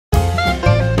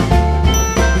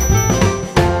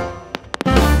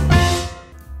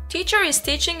teacher is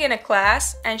teaching in a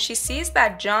class and she sees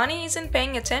that Johnny isn't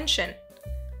paying attention.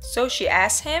 So she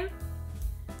asks him,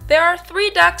 "There are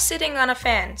 3 ducks sitting on a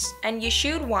fence and you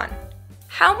shoot one.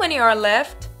 How many are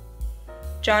left?"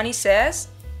 Johnny says,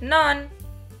 "None."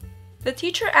 The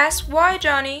teacher asks, "Why,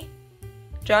 Johnny?"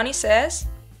 Johnny says,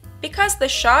 "Because the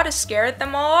shot scared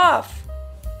them all off."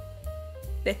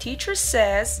 The teacher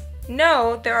says,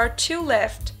 "No, there are 2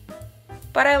 left.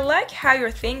 But I like how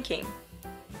you're thinking."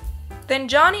 Then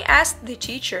Johnny asks the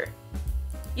teacher,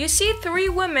 "You see 3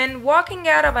 women walking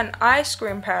out of an ice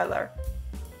cream parlor.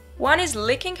 One is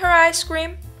licking her ice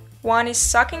cream, one is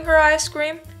sucking her ice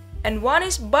cream, and one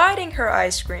is biting her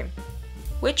ice cream.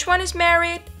 Which one is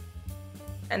married?"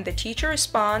 And the teacher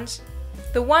responds,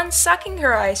 "The one sucking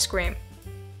her ice cream."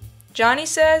 Johnny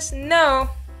says, "No,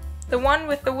 the one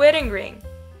with the wedding ring.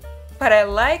 But I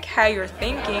like how you're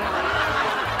thinking."